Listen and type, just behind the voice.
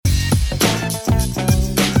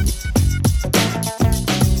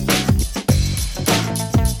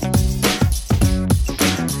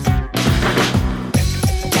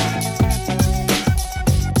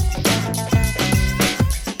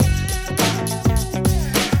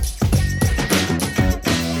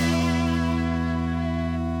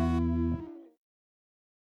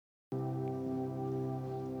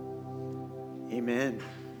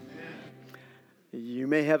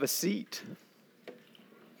have a seat.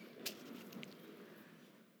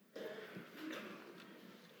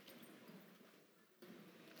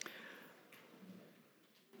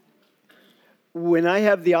 When I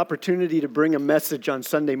have the opportunity to bring a message on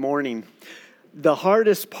Sunday morning, the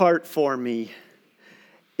hardest part for me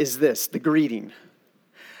is this, the greeting.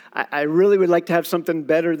 I really would like to have something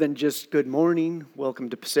better than just good morning, welcome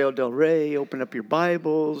to Paseo del Rey, open up your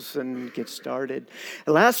Bibles and get started.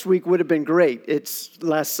 Last week would have been great. It's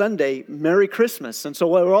last Sunday, Merry Christmas. And so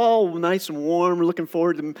we're all nice and warm, we're looking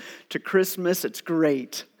forward to Christmas. It's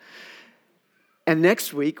great. And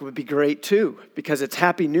next week would be great too, because it's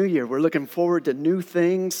Happy New Year. We're looking forward to new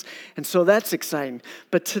things, and so that's exciting.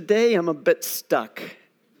 But today I'm a bit stuck.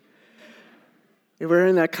 We're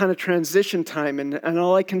in that kind of transition time, and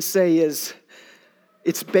all I can say is,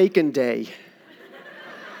 it's Bacon Day.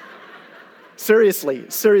 Seriously,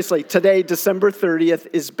 today, December 30th,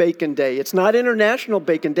 is Bacon Day. It's not International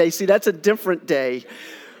Bacon Day. See, that's a different day.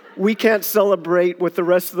 We can't celebrate with the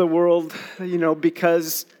rest of the world,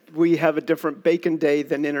 because we have a different Bacon Day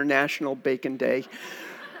than International Bacon Day.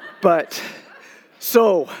 But,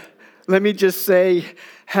 so, let me just say,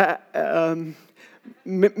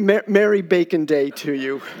 Merry Bacon Day to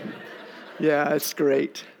you. Yeah, it's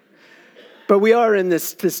great. But we are in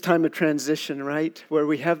this time of transition, right? Where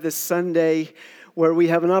we have this Sunday, where we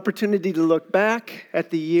have an opportunity to look back at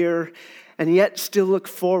the year and yet still look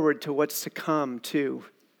forward to what's to come too.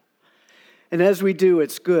 And as we do,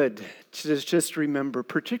 it's good to just remember,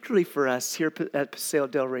 particularly for us here at Paseo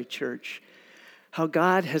del Rey Church, how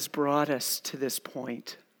God has brought us to this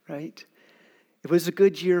point, right? It was a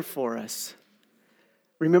good year for us.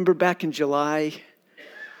 Remember back in July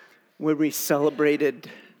when we celebrated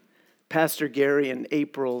Pastor Gary and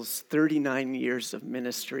April's 39 years of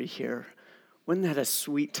ministry here? Wasn't that a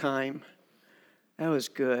sweet time? That was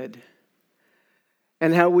good.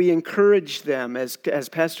 And how we encourage them as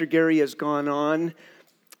Pastor Gary has gone on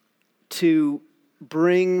to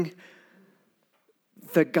bring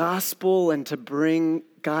the gospel and to bring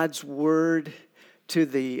God's word to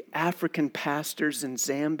the African pastors in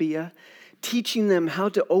Zambia, teaching them how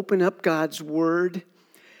to open up God's word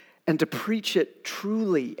and to preach it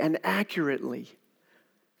truly and accurately,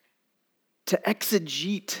 to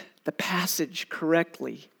exegete the passage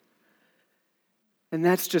correctly. And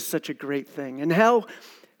that's just such a great thing. And how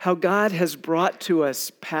God has brought to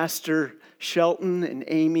us Pastor Shelton and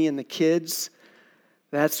Amy and the kids,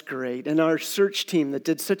 that's great. And our search team that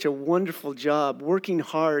did such a wonderful job, working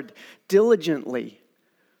hard, diligently,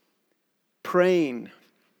 praying,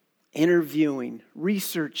 interviewing,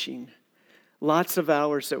 researching, lots of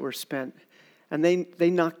hours that were spent, and they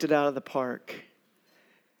knocked it out of the park.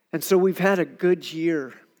 And so we've had a good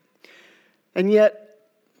year. And yet,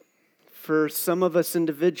 for some of us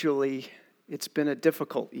individually, it's been a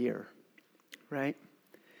difficult year, right?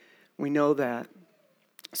 We know that.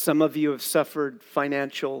 Some of you have suffered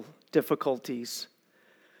financial difficulties,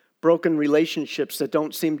 broken relationships that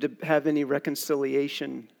don't seem to have any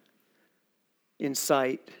reconciliation in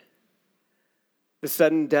sight, the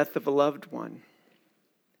sudden death of a loved one.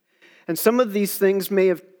 And some of these things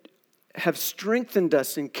may have strengthened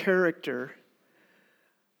us in character,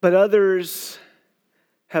 but others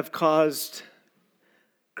have caused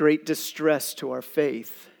great distress to our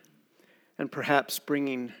faith and perhaps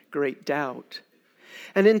bringing great doubt.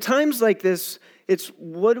 And in times like this, it's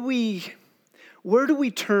where do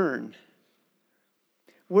we turn?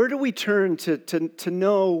 Where do we turn to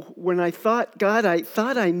know when I thought, God, I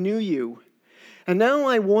thought I knew you, and now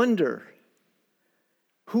I wonder,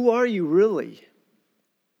 who are you really?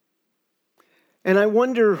 And I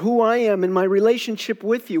wonder who I am in my relationship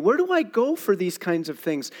with you. Where do I go for these kinds of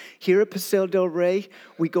things? Here at Paseo del Rey,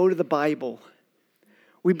 we go to the Bible.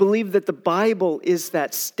 We believe that the Bible is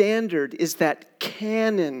that standard, is that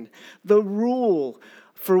canon, the rule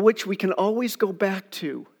for which we can always go back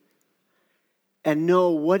to and know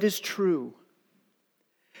what is true.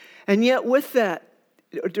 And yet with that,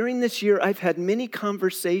 during this year, I've had many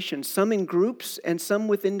conversations, some in groups and some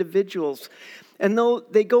with individuals. And though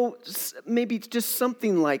they go maybe just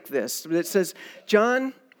something like this, that says,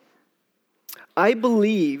 John, I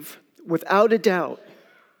believe without a doubt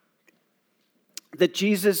that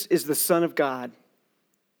Jesus is the Son of God.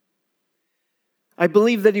 I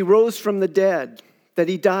believe that he rose from the dead, that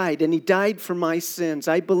he died, and he died for my sins.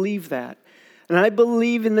 I believe that. And I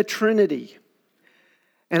believe in the Trinity.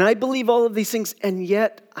 And I believe all of these things, and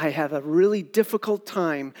yet I have a really difficult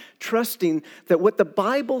time trusting that what the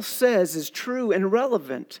Bible says is true and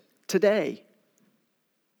relevant today.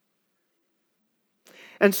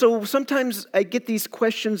 And so sometimes I get these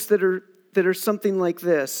questions that are something like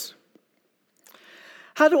this.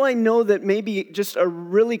 How do I know that maybe just a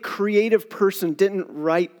really creative person didn't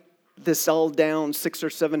write this all down 600 or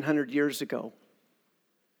 700 years ago?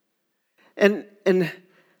 And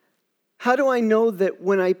how do I know that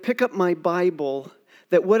when I pick up my Bible,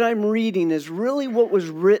 that what I'm reading is really what was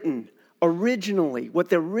written originally, what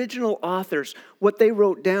the original authors, what they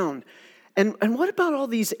wrote down? And what about all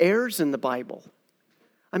these errors in the Bible?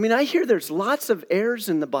 I mean, I hear there's lots of errors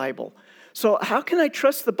in the Bible. So how can I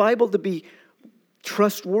trust the Bible to be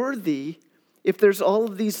trustworthy if there's all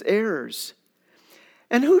of these errors?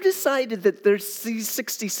 And who decided that there's these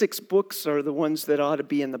 66 books are the ones that ought to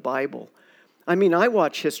be in the Bible? I mean, I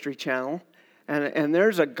watch History Channel, and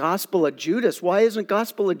there's a Gospel of Judas. Why isn't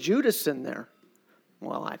Gospel of Judas in there?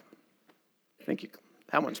 Well, I think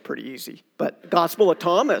that one's pretty easy. But Gospel of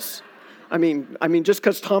Thomas. I mean, just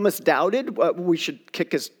because Thomas doubted, we should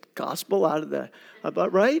kick his gospel out of the,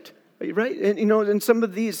 right? Right? And, and some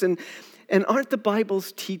of these, and aren't the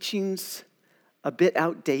Bible's teachings a bit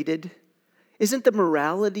outdated? Isn't the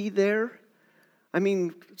morality there? I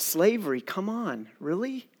mean, slavery, come on,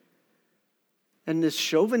 really? And this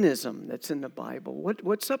chauvinism that's in the Bible,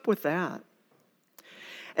 what's up with that?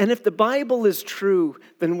 And if the Bible is true,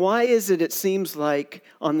 then why is it seems like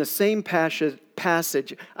on the same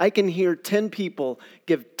passage, I can hear 10 people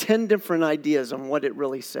give 10 different ideas on what it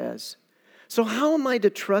really says? So how am I to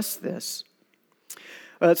trust this?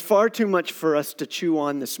 Well, it's far too much for us to chew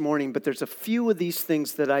on this morning, but there's a few of these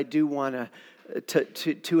things that I do want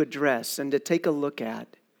to address and to take a look at.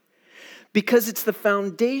 Because it's the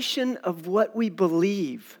foundation of what we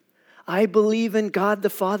believe. I believe in God the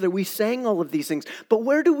Father. We sang all of these things. But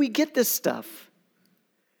where do we get this stuff?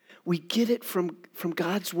 We get it from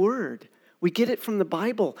God's Word. We get it from the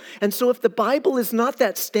Bible. And so if the Bible is not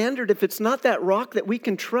that standard, if it's not that rock that we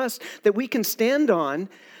can trust, that we can stand on,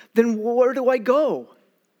 then where do I go?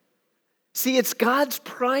 See, it's God's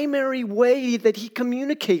primary way that He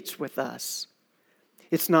communicates with us.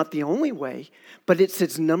 It's not the only way, but it's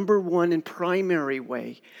His number one and primary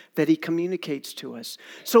way that He communicates to us.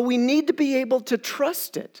 So we need to be able to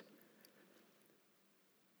trust it,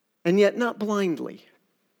 and yet not blindly.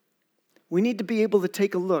 We need to be able to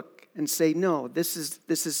take a look and say, no, this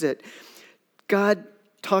is it. God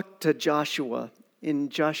talked to Joshua in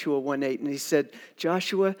Joshua 1:8, and He said,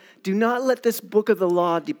 Joshua, do not let this book of the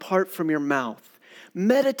law depart from your mouth.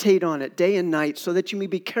 Meditate on it day and night so that you may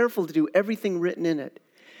be careful to do everything written in it.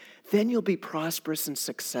 Then you'll be prosperous and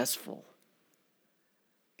successful.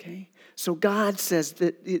 Okay? So God says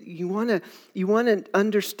that you want to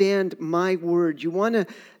understand my word. You want to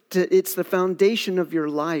it's the foundation of your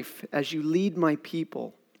life as you lead my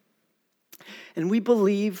people. And we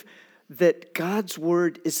believe that God's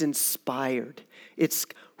word is inspired. It's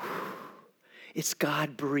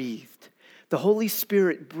God-breathed. The Holy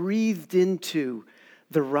Spirit breathed into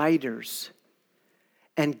the writers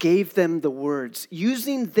and gave them the words,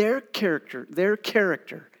 using their character,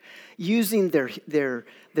 using their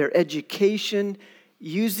education,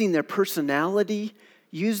 using their personality,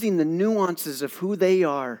 using the nuances of who they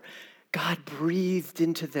are. God breathed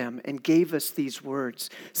into them and gave us these words.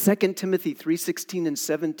 2 Timothy 3:16 and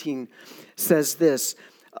 17 says this,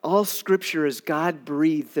 all Scripture is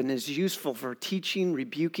God-breathed and is useful for teaching,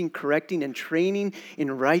 rebuking, correcting, and training in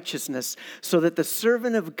righteousness, so that the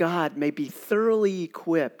servant of God may be thoroughly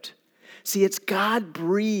equipped. See, it's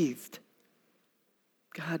God-breathed.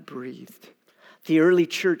 God-breathed. The early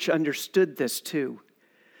church understood this too.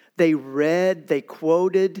 They read, they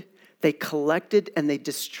quoted, they collected, and they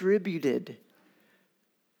distributed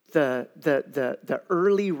the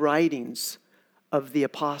early writings of the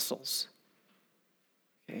apostles.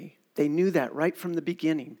 Okay? They knew that right from the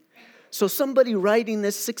beginning. So somebody writing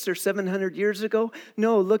this 600 or 700 years ago,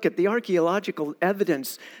 no, look at the archaeological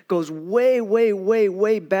evidence goes way, way, way,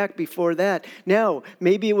 way back before that. Now,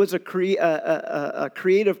 maybe it was a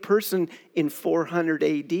creative person in 400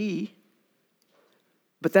 AD,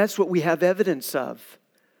 but that's what we have evidence of.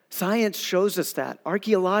 Science shows us that.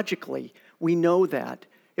 Archaeologically, we know that.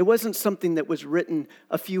 It wasn't something that was written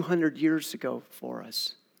a few hundred years ago for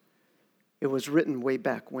us. It was written way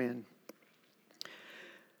back when.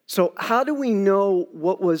 So how do we know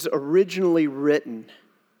what was originally written?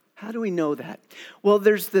 How do we know that? Well,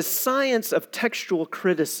 there's this science of textual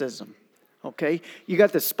criticism. Okay, you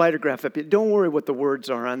got the spider graph up here. Don't worry what the words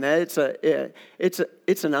are on that.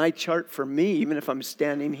 It's an eye chart for me, even if I'm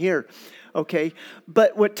standing here. Okay,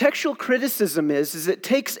 but what textual criticism is it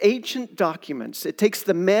takes ancient documents, it takes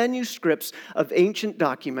the manuscripts of ancient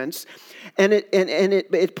documents, and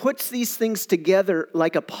it puts these things together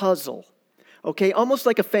like a puzzle. Okay, almost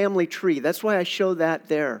like a family tree. That's why I show that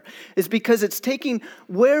there. Is because it's taking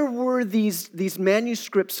where were these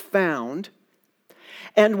manuscripts found,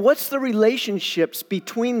 and what's the relationships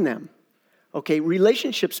between them? Okay,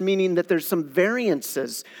 relationships meaning that there's some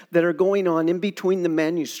variances that are going on in between the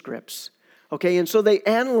manuscripts. Okay, and so they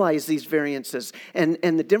analyze these variances and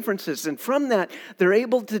the differences. And from that, they're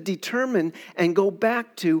able to determine and go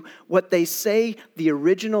back to what they say the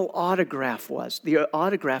original autograph was. The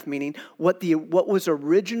autograph meaning what was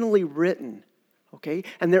originally written. Okay,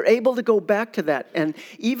 and they're able to go back to that. And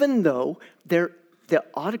even though the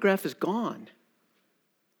autograph is gone,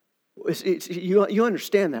 you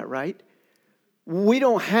understand that, right? We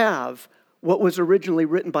don't have what was originally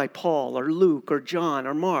written by Paul or Luke or John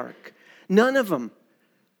or Mark. None of them.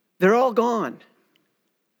 They're all gone.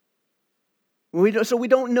 So we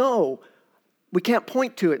don't know. We can't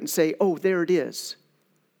point to it and say, oh, there it is.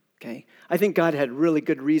 Okay? I think God had really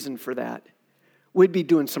good reason for that. We'd be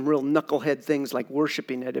doing some real knucklehead things like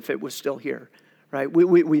worshiping it if it was still here. Right? We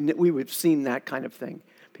would have seen that kind of thing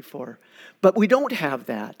before. But we don't have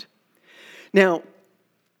that. Now,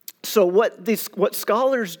 so what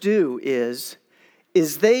scholars do is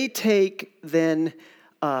they take then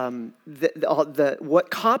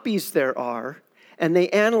what copies there are, and they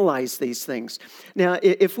analyze these things. Now,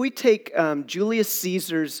 if we take Julius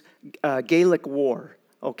Caesar's Gallic War,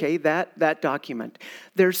 okay, that document,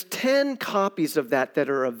 there's 10 copies of that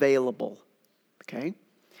are available, okay?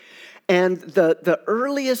 And the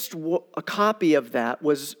earliest copy of that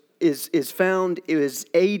is found, it was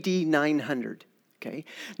AD 900, okay?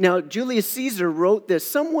 Now, Julius Caesar wrote this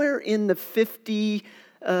somewhere in the 50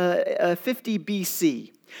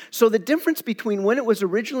 BC. So the difference between when it was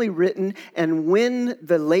originally written and when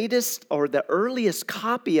the latest or the earliest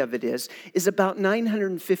copy of it is about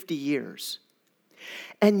 950 years.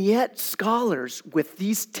 And yet scholars with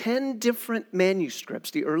these 10 different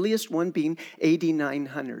manuscripts, the earliest one being AD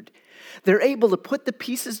 900, they're able to put the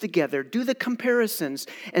pieces together, do the comparisons,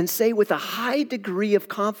 and say with a high degree of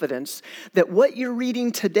confidence that what you're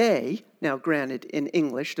reading today, now granted in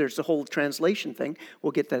English, there's a whole translation thing,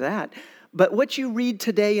 we'll get to that, but what you read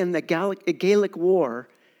today in the Gallic War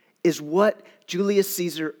is what Julius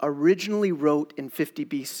Caesar originally wrote in 50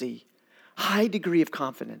 BC. High degree of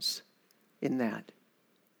confidence in that.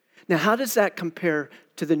 Now, how does that compare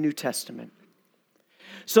to the New Testament?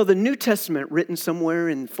 So the New Testament, written somewhere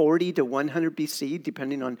in 40 to 100 BC,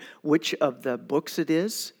 depending on which of the books it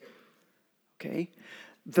is, okay?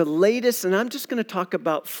 The latest, and I'm just going to talk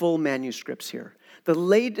about full manuscripts here.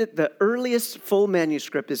 The earliest full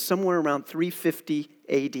manuscript is somewhere around 350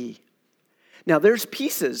 AD. Now, there's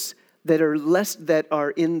pieces that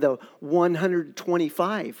are in the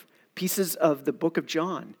 125 pieces of the book of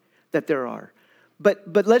John that there are.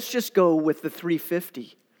 But let's just go with the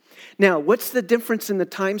 350. Now, what's the difference in the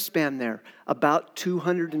time span there? About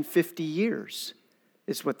 250 years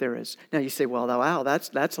is what there is. Now you say, well, wow,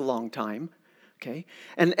 that's a long time. Okay?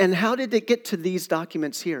 And how did it get to these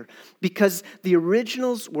documents here? Because the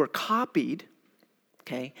originals were copied,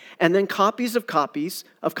 okay? And then copies of copies,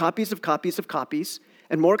 of copies of copies of copies,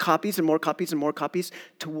 and more copies and more copies and more copies,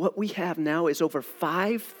 to what we have now is over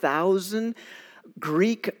 5,000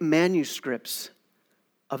 Greek manuscripts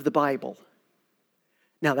of the Bible.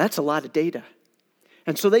 Now, that's a lot of data.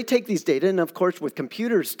 And so they take these data, and of course with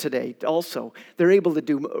computers today also, they're able to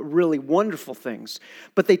do really wonderful things.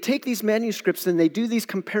 But they take these manuscripts and they do these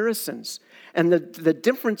comparisons and the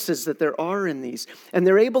differences that there are in these. And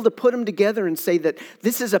they're able to put them together and say that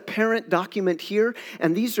this is a parent document here,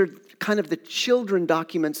 and these are kind of the children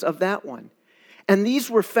documents of that one. And these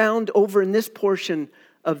were found over in this portion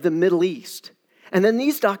of the Middle East. And then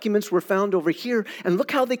these documents were found over here, and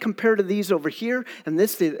look how they compare to these over here, and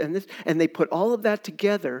this, and they put all of that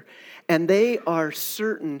together, and they are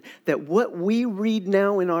certain that what we read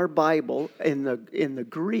now in our Bible, in the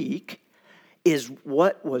Greek, is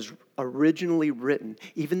what was originally written,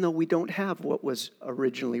 even though we don't have what was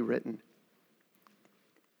originally written.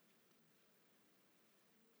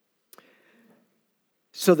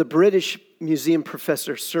 So the British Museum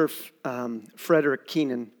professor, Sir Frederick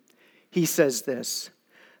Keenan, he says this,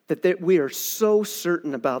 that we are so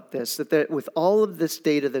certain about this, that with all of this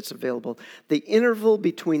data that's available, the interval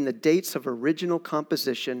between the dates of original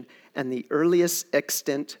composition and the earliest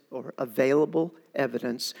extant or available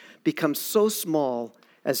evidence becomes so small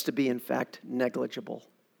as to be, in fact, negligible.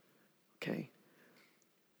 Okay?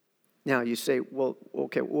 Now you say, well,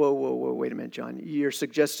 okay, whoa, wait a minute, John. You're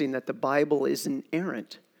suggesting that the Bible is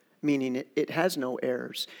inerrant, meaning it has no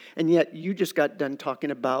errors. And yet you just got done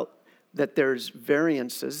talking about that there's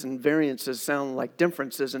variances, and variances sound like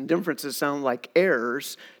differences, and differences sound like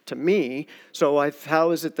errors to me. So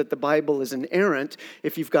how is it that the Bible is inerrant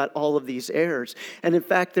if you've got all of these errors? And in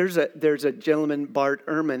fact, there's a gentleman, Bart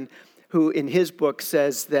Ehrman, who in his book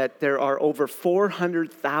says that there are over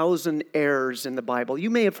 400,000 errors in the Bible. You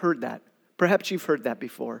may have heard that. Perhaps you've heard that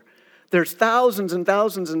before. There's thousands and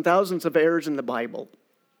thousands and thousands of errors in the Bible.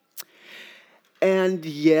 And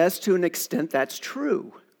yes, to an extent, that's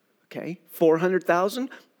true. Okay, 400,000?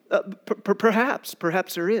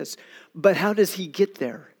 Perhaps there is. But how does he get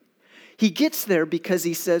there? He gets there because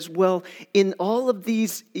he says, well, in all of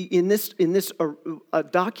these, in this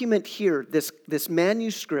document here, this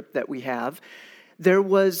manuscript that we have, there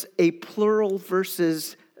was a plural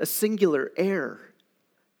versus a singular error.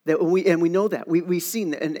 And we know that. We've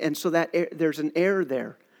seen that. And so there's an error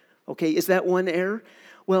there. Okay, is that one error?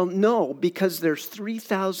 Well, no, because there's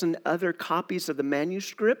 3,000 other copies of the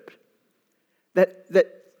manuscript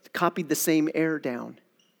that copied the same error down.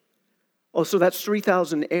 Oh, so that's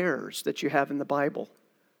 3,000 errors that you have in the Bible.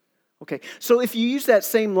 Okay, so if you use that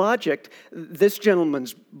same logic, this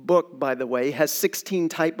gentleman's book, by the way, has 16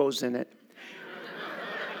 typos in it.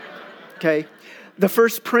 Okay, the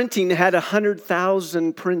first printing had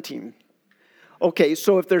 100,000 printing. Okay,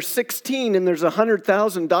 so if there's 16 and there's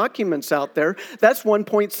 100,000 documents out there, that's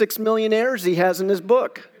 1.6 million errors he has in his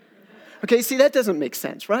book. Okay, see, that doesn't make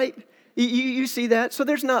sense, right? You see that? So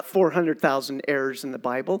there's not 400,000 errors in the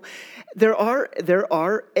Bible. There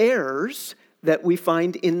are errors that we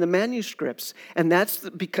find in the manuscripts. And that's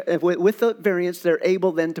because with the variants, they're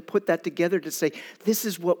able then to put that together to say, this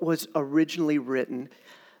is what was originally written,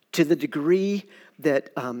 to the degree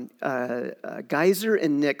that Geiser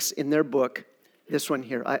and Nix in their book, this one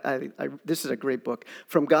here, this is a great book,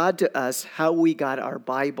 From God to Us, How We Got Our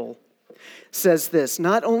Bible, says this: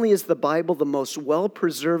 not only is the Bible the most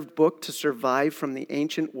well-preserved book to survive from the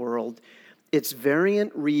ancient world, its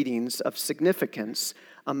variant readings of significance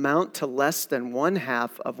amount to less than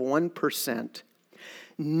 0.5%,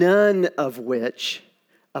 none of which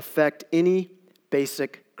affect any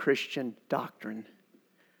basic Christian doctrine.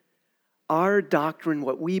 Our doctrine,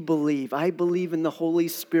 what we believe, I believe in the Holy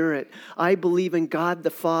Spirit. I believe in God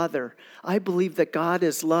the Father. I believe that God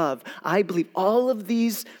is love. I believe all of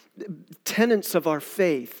these tenets of our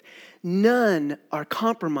faith, none are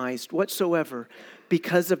compromised whatsoever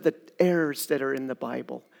because of the errors that are in the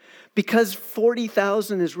Bible. Because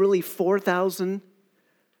 40,000 is really 4,000.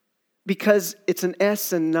 Because it's an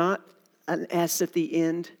S and not an S at the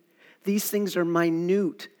end. These things are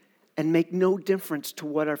minute and make no difference to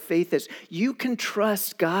what our faith is. You can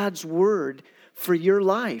trust God's word for your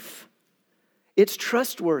life. It's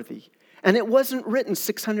trustworthy. And it wasn't written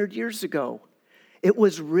 600 years ago. It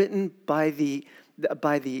was written by the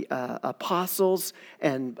apostles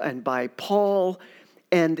and by Paul.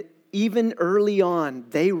 And even early on,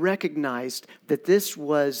 they recognized that this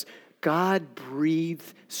was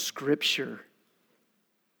God-breathed scripture.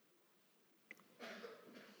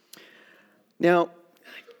 Now,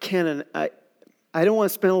 Ken, I don't want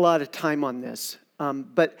to spend a lot of time on this,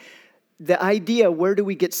 but the idea, where do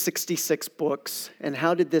we get 66 books, and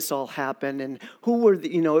how did this all happen, and who were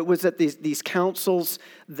it was at these councils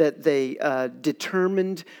that they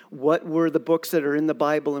determined what were the books that are in the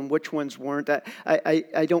Bible and which ones weren't.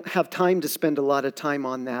 I don't have time to spend a lot of time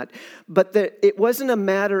on that, but it wasn't a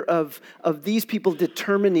matter of these people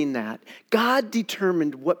determining that. God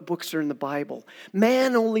determined what books are in the Bible.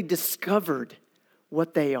 Man only discovered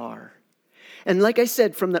what they are. And like I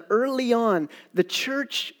said, from the early on, the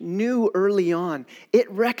church knew early on, it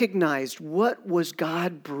recognized what was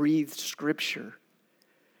God-breathed scripture.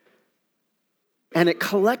 And it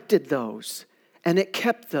collected those, and it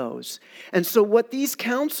kept those. And so what these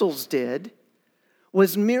councils did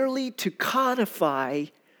was merely to codify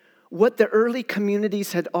what the early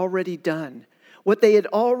communities had already done, what they had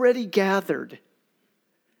already gathered,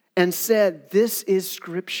 and said, this is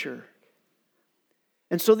scripture.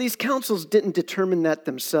 And so these councils didn't determine that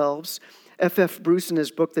themselves. F.F. Bruce in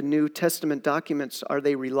his book, The New Testament Documents, Are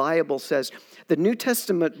They Reliable?, says, the New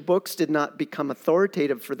Testament books did not become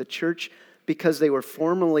authoritative for the church because they were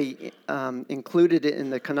formally included in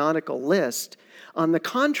the canonical list. On the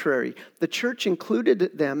contrary, the church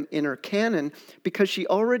included them in her canon because she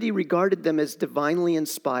already regarded them as divinely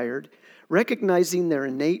inspired, recognizing their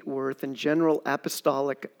innate worth and general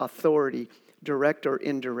apostolic authority, direct or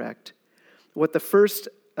indirect. What the first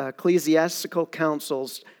ecclesiastical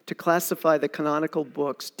councils to classify the canonical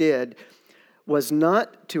books did was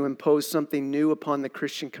not to impose something new upon the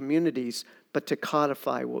Christian communities, but to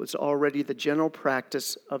codify what was already the general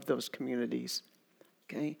practice of those communities.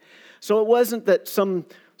 Okay? So it wasn't that some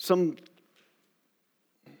some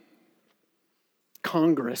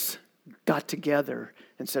Congress got together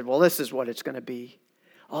and said, well, this is what it's going to be.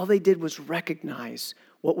 All they did was recognize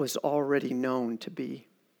what was already known to be.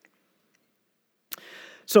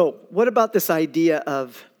 So what about this idea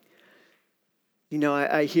of,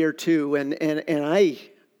 I hear too, and I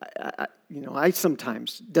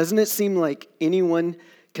sometimes, doesn't it seem like anyone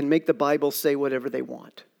can make the Bible say whatever they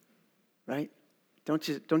want, right?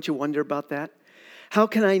 Don't you wonder about that? How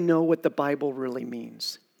can I know what the Bible really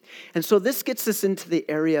means? And so this gets us into the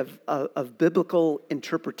area of biblical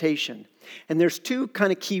interpretation. And there's two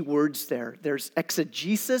kind of key words there. There's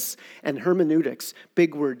exegesis and hermeneutics,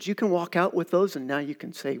 big words. You can walk out with those and now you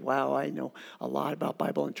can say, wow, I know a lot about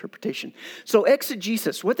Bible interpretation. So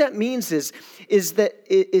exegesis, what that means is that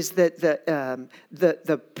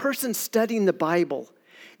the person studying the Bible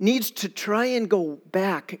needs to try and go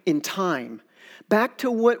back in time, back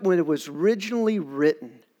to when it was originally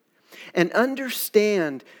written, and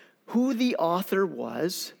understand who the author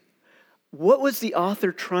was, what was the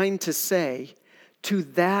author trying to say to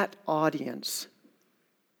that audience.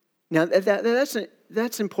 Now,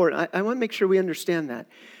 that's important. I want to make sure we understand that.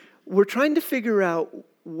 We're trying to figure out,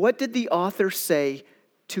 what did the author say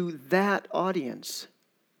to that audience?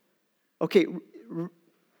 Okay,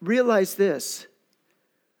 realize this.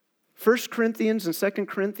 1 Corinthians and 2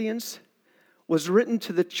 Corinthians was written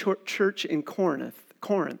to the church in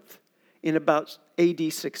Corinth in about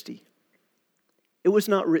AD 60. It was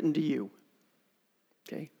not written to you.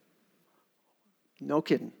 Okay? No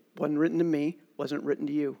kidding. Wasn't written to me, wasn't written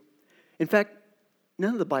to you. In fact,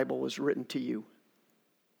 none of the Bible was written to you.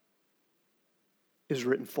 It was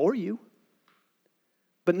written for you,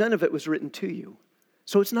 but none of it was written to you.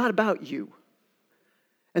 So it's not about you.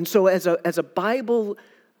 And so as a Bible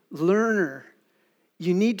learner,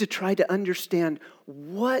 you need to try to understand,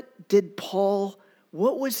 what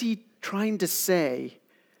was he trying to say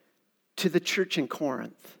to the church in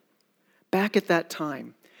Corinth back at that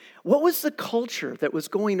time? What was the culture that was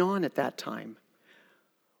going on at that time?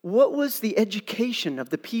 What was the education of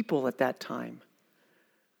the people at that time?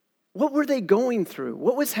 What were they going through?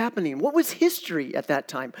 What was happening? What was history at that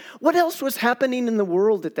time? What else was happening in the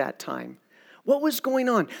world at that time? What was going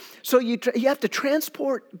on? So you have to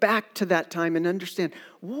transport back to that time and understand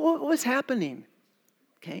what was happening.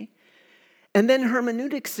 Okay? And then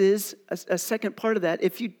hermeneutics is a second part of that.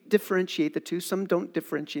 If you differentiate the two, some don't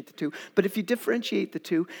differentiate the two, but if you differentiate the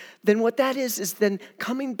two, then what that is then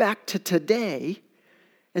coming back to today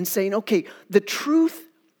and saying, okay, the truth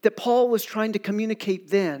that Paul was trying to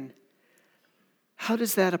communicate then, how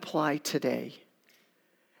does that apply today?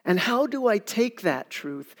 And how do I take that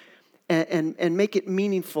truth and make it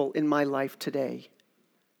meaningful in my life today?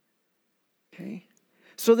 Okay?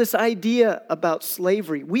 So this idea about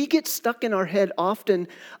slavery, we get stuck in our head often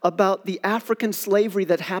about the African slavery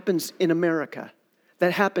that happens in America,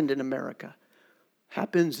 happens in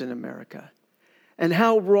America, and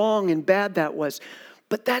how wrong and bad that was.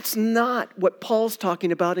 But that's not what Paul's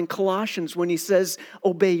talking about in Colossians when he says,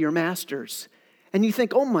 obey your masters. And you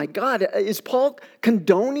think, oh my God, is Paul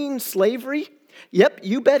condoning slavery? Yep,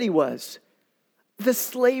 you bet he was. The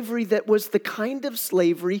slavery that was the kind of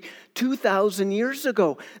slavery 2,000 years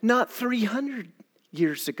ago, not 300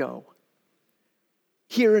 years ago,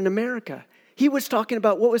 here in America. He was talking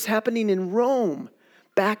about what was happening in Rome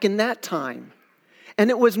back in that time.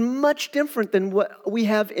 And it was much different than what we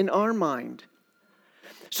have in our mind.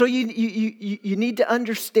 So you need to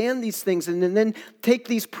understand these things and then take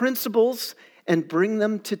these principles and bring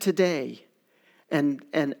them to today and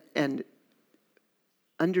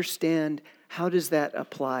understand, how does that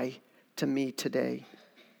apply to me today?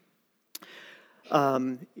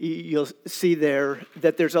 You'll see there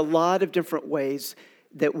that there's a lot of different ways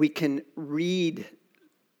that we can read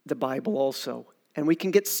the Bible also. And we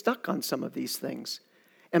can get stuck on some of these things.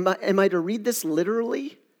 Am I to read this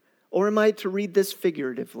literally? Or am I to read this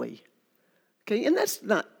figuratively? Okay, and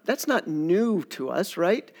that's not new to us,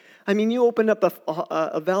 right? I mean, you open up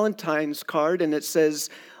a Valentine's card and it says,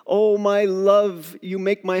 oh, my love, you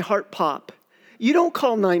make my heart pop. You don't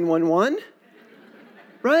call 911,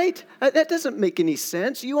 right? That doesn't make any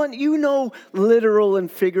sense. You know literal and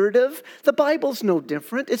figurative. The Bible's no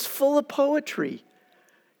different. It's full of poetry.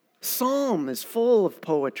 Psalm is full of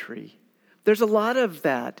poetry. There's a lot of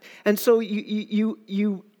that. And so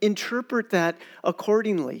you interpret that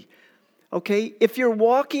accordingly. Okay? If you're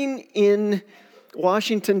walking in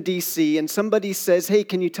Washington, D.C., and somebody says, hey,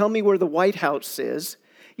 can you tell me where the White House is?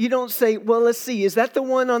 You don't say, well, let's see, is that the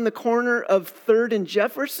one on the corner of 3rd and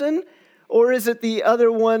Jefferson? Or is it the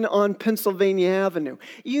other one on Pennsylvania Avenue?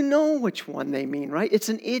 You know which one they mean, right? It's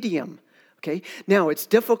an idiom. Okay? Now, it's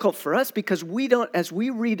difficult for us because we don't, as we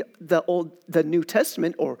read the New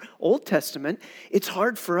Testament or Old Testament, it's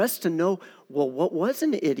hard for us to know, well, what was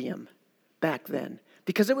an idiom back then?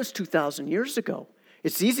 Because it was 2,000 years ago.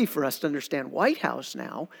 It's easy for us to understand White House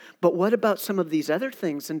now, but what about some of these other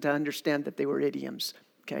things and to understand that they were idioms?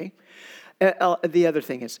 Okay? The other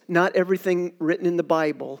thing is, not everything written in the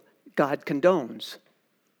Bible God condones.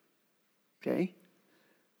 Okay?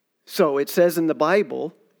 So it says in the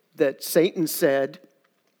Bible that Satan said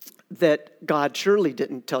that God surely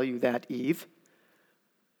didn't tell you that, Eve.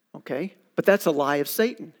 Okay? But that's a lie of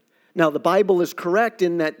Satan. Now, the Bible is correct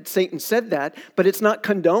in that Satan said that, but it's not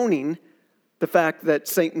condoning the fact that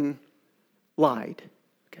Satan lied.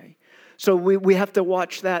 Okay? So we have to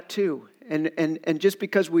watch that too. And just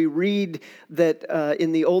because we read that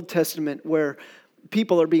in the Old Testament where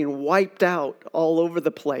people are being wiped out all over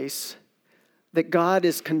the place, that God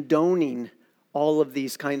is condoning all of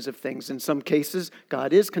these kinds of things. In some cases,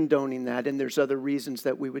 God is condoning that, and there's other reasons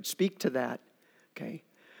that we would speak to that. Okay?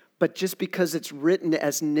 But just because it's written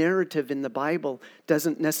as narrative in the Bible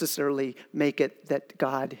doesn't necessarily make it that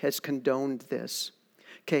God has condoned this.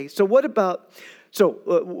 Okay, so what about,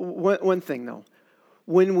 one thing though,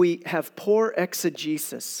 when we have poor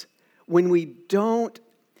exegesis, when we don't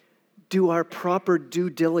do our proper due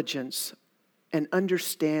diligence and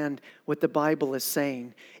understand what the Bible is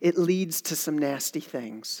saying, it leads to some nasty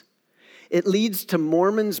things. It leads to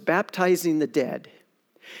Mormons baptizing the dead.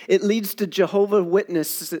 It leads to Jehovah's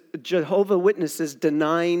Witnesses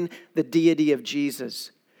denying the deity of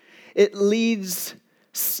Jesus. It leads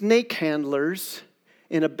snake handlers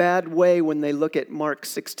in a bad way when they look at Mark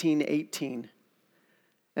 16:18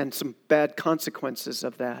 and some bad consequences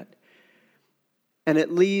of that. And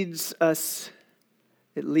it leads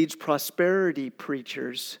prosperity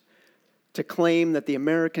preachers to claim that the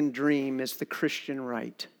American dream is the Christian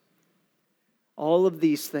right. All of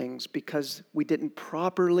these things because we didn't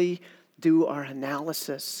properly do our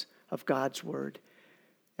analysis of God's word.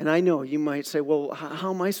 And I know you might say, well,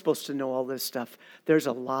 how am I supposed to know all this stuff? There's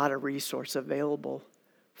a lot of resource available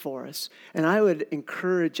for us. And I would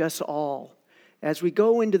encourage us all, as we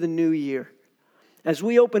go into the new year, as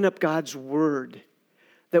we open up God's word,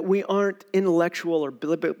 that we aren't intellectual or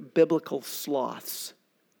biblical sloths,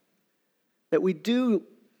 that we do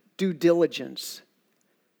due diligence,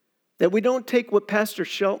 that we don't take what Pastor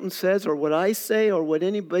Shelton says or what I say or what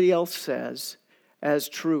anybody else says as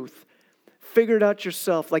truth. Figure it out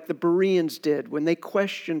yourself like the Bereans did when they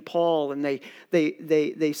questioned Paul and they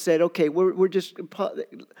said, okay, we're just,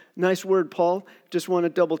 nice word, Paul, just want to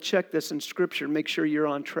double check this in Scripture, make sure you're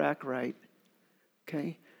on track right.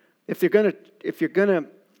 Okay? If you're gonna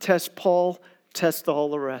test Paul, test all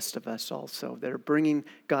the rest of us also that are bringing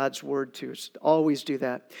God's word to us. Always do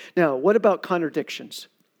that. Now, what about contradictions?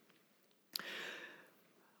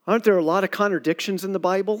 Aren't there a lot of contradictions in the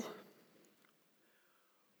Bible?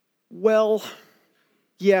 Well,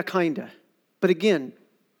 yeah, kind of. But again,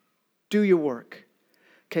 do your work.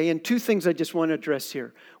 Okay, and two things I just want to address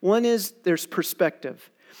here. One is there's perspective.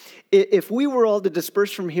 If we were all to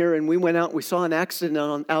disperse from here and we went out and we saw an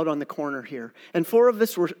accident out on the corner here, and four of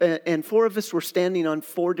us were standing on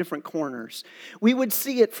four different corners, we would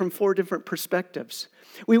see it from four different perspectives.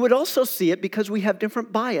 We would also see it because we have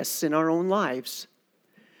different bias in our own lives.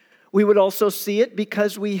 We would also see it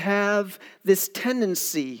because we have this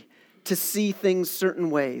tendency to see things certain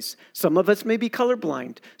ways. Some of us may be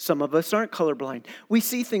colorblind. Some of us aren't colorblind. We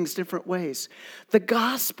see things different ways. The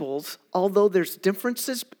Gospels, although there's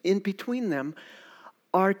differences in between them,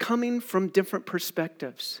 are coming from different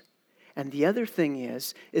perspectives. And the other thing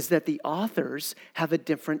is that the authors have a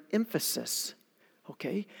different emphasis.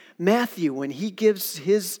 Okay? Matthew, when he gives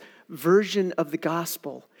his version of the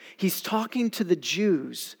gospel, he's talking to the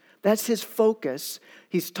Jews. That's his focus.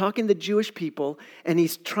 He's talking to the Jewish people, and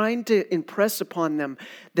he's trying to impress upon them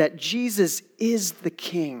that Jesus is the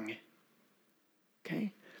King.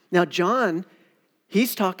 Okay? Now, John,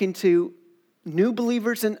 he's talking to new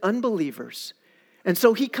believers and unbelievers. And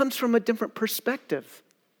so he comes from a different perspective.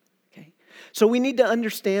 Okay? So we need to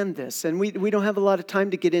understand this, and we don't have a lot of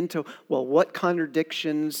time to get into, well, what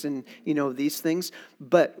contradictions and, these things,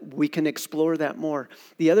 but we can explore that more.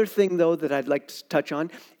 The other thing, though, that I'd like to touch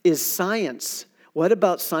on is science. What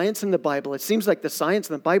about science in the Bible? It seems like the science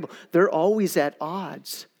in the Bible, they're always at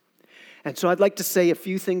odds. And so I'd like to say a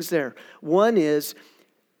few things there. One is,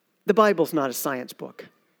 the Bible's not a science book.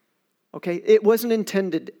 Okay? It wasn't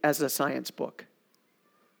intended as a science book.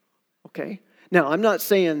 Okay? Now, I'm not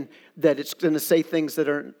saying that it's going to say things that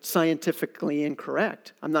are scientifically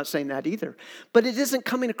incorrect. I'm not saying that either. But it isn't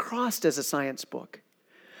coming across as a science book.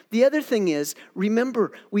 The other thing is,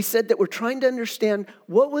 remember, we said that we're trying to understand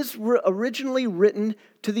what was originally written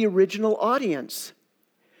to the original audience.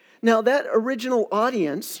 Now, that original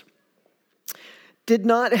audience did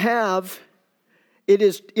not have, it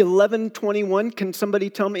is 11:21. Can somebody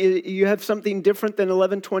tell me you have something different than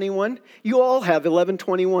 11:21? You all have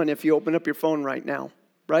 11:21 if you open up your phone right now,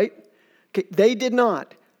 right? Okay, they did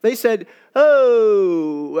not. They said,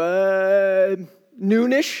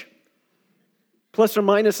 noonish, plus or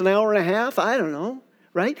minus an hour and a half, I don't know,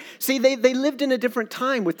 right? See, they lived in a different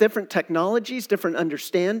time with different technologies, different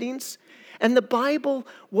understandings. And the Bible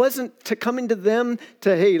wasn't coming to them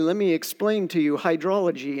to, hey, let me explain to you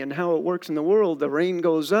hydrology and how it works in the world. The rain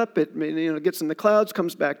goes up, it gets in the clouds,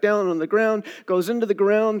 comes back down on the ground, goes into the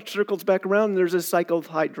ground, circles back around, and there's a cycle of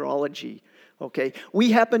hydrology. Okay,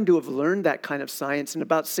 we happen to have learned that kind of science in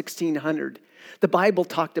about 1600. The Bible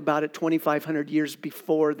talked about it 2,500 years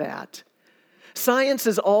before that. Science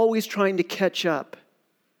is always trying to catch up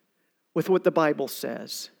with what the Bible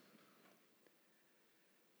says.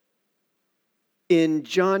 In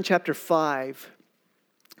John chapter 5,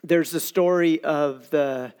 there's the story of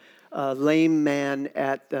the lame man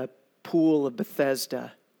at the pool of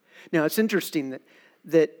Bethesda. Now, it's interesting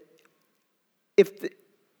that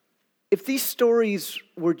if these stories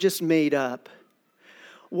were just made up,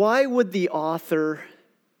 why would the author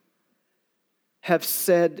have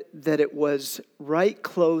said that it was right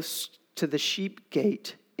close to the sheep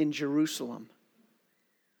gate in Jerusalem?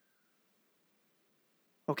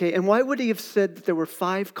 Okay, and why would he have said that there were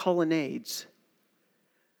 5 colonnades?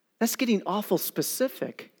 That's getting awful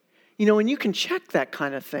specific. And you can check that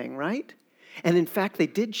kind of thing, right? And in fact, they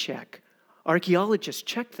did check. Archaeologists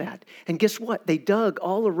checked that. And guess what? They dug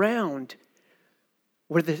all around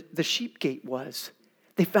where the sheep gate was.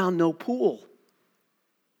 They found no pool.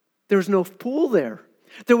 There was no pool there.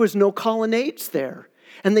 There was no colonnades there.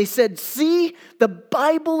 And they said, see, the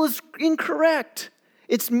Bible is incorrect.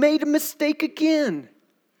 It's made a mistake again.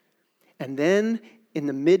 And then in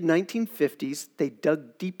the mid-1950s, they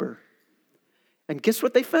dug deeper. And guess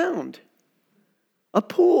what they found? A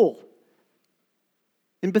pool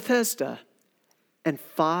in Bethesda and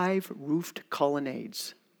 5 roofed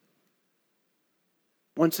colonnades.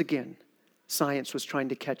 Once again, science was trying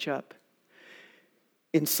to catch up.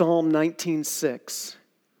 In Psalm 19:6,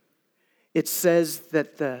 it says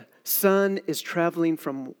that the sun is traveling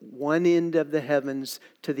from one end of the heavens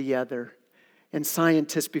to the other. And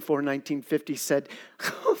scientists before 1950 said,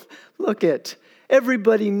 look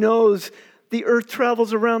everybody knows the earth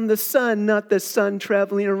travels around the sun, not the sun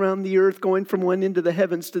traveling around the earth, going from one end of the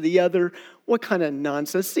heavens to the other. What kind of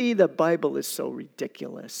nonsense? See, the Bible is so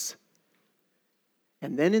ridiculous.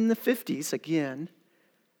 And then in the 50s, again,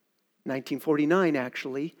 1949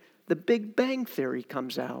 actually, the Big Bang Theory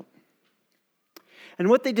comes out. And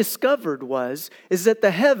what they discovered is that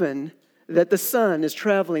the sun is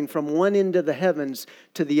traveling from one end of the heavens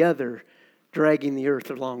to the other, dragging the earth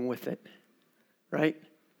along with it, right?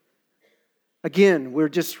 Again, we're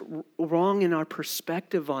just wrong in our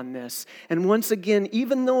perspective on this. And once again,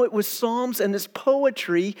 even though it was Psalms and it's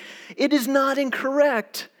poetry, it is not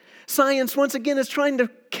incorrect. Science, once again, is trying to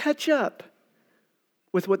catch up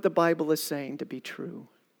with what the Bible is saying to be true.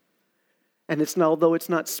 And although it's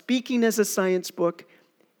not speaking as a science book,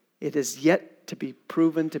 it is yet to be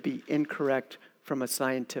proven to be incorrect from a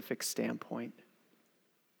scientific standpoint.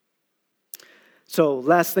 So,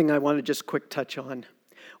 last thing I want to just quick touch on.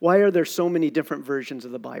 Why are there so many different versions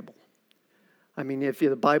of the Bible? I mean, if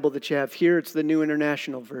the Bible that you have here, it's the New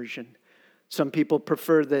International Version. Some people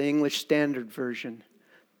prefer the English Standard Version.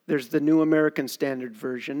 There's the New American Standard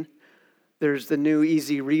Version. There's the New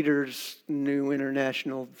Easy Reader's New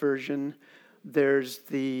International Version. There's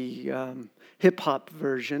the hip-hop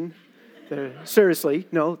version. Seriously,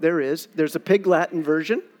 no, there is. There's a Pig Latin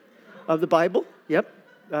version of the Bible. Yep.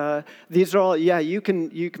 These are all, you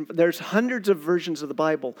can, there's hundreds of versions of the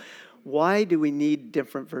Bible. Why do we need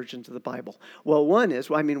different versions of the Bible? Well, one is,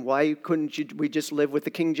 why couldn't we just live with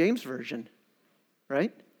the King James Version,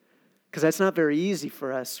 right? Because that's not very easy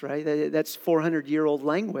for us, right? That's 400-year-old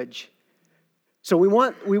language. So we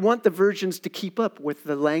want the versions to keep up with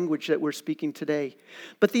the language that we're speaking today.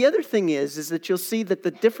 But the other thing is that you'll see that the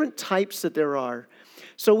different types that there are.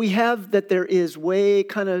 So we have that there is way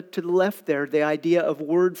kind of to the left there, the idea of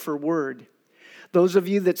word for word. Those of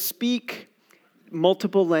you that speak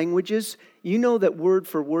multiple languages, you know that word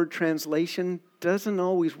for word translation doesn't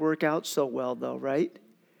always work out so well though, right?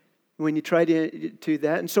 When you try to do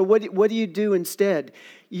that. And so what do you do instead?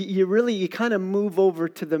 You kind of move over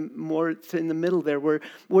to the more in the middle there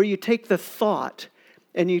where you take the thought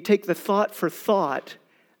and you take the thought for thought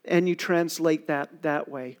and you translate that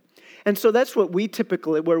way. And so that's where we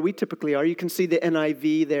typically are. You can see the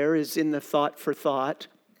NIV there is in the thought for thought.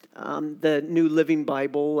 The New Living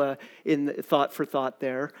Bible in the thought for thought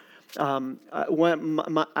there.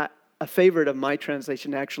 A favorite of my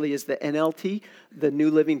translation actually is the NLT, the New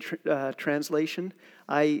Living Translation.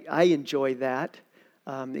 I enjoy that.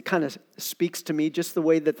 It kind of speaks to me just the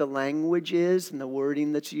way that the language is and the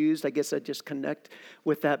wording that's used. I guess I just connect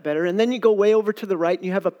with that better. And then you go way over to the right and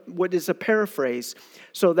you have what is a paraphrase.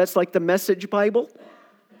 So that's like the Message Bible.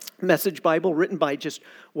 Message Bible written by just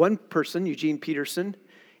one person, Eugene Peterson,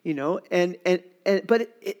 but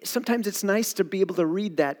sometimes it's nice to be able to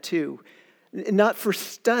read that too. Not for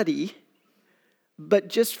study, but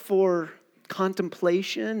just for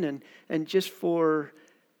contemplation and just for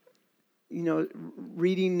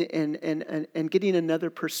reading and getting another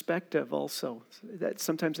perspective also.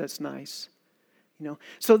 Sometimes that's nice.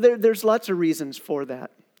 So there's lots of reasons for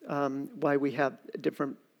that, why we have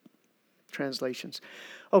different translations.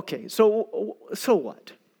 Okay, so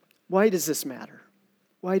what? Why does this matter?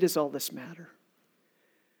 Why does all this matter?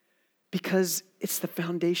 Because it's the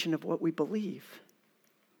foundation of what we believe.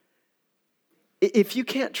 If you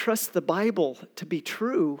can't trust the Bible to be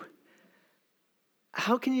true,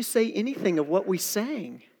 how can you say anything of what we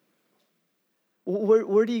sang?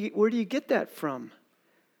 Where do you get that from?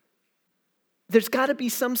 There's got to be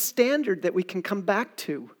some standard that we can come back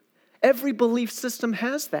to. Every belief system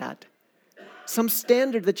has that. Some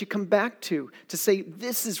standard that you come back to say,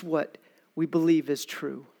 this is what we believe is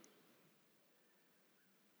true.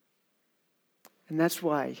 And that's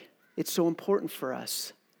why it's so important for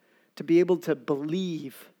us to be able to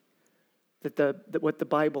believe that what the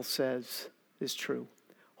Bible says is true.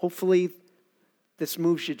 Hopefully, this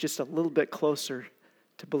moves you just a little bit closer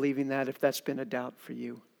to believing that, if that's been a doubt for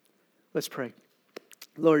you. Let's pray.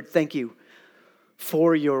 Lord, thank you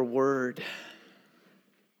for your word.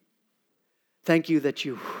 Thank you that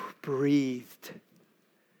you breathed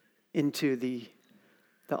into the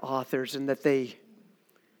authors and that they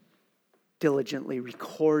diligently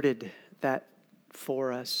recorded that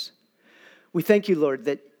for us. We thank you, Lord,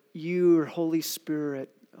 that your Holy Spirit,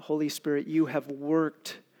 you have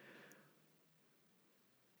worked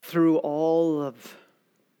through all of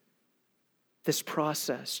this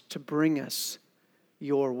process to bring us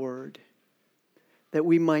your word, that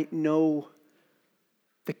we might know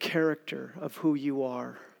the character of who you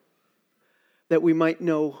are, that we might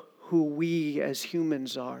know who we as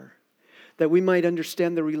humans are, that we might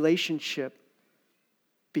understand the relationship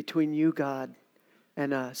between you, God,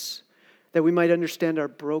 and us, that we might understand our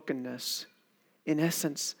brokenness. In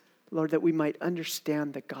essence, Lord, that we might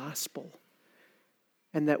understand the gospel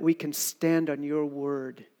and that we can stand on your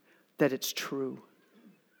word, that it's true.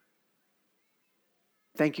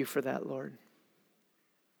 Thank you for that, Lord.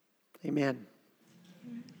 Amen.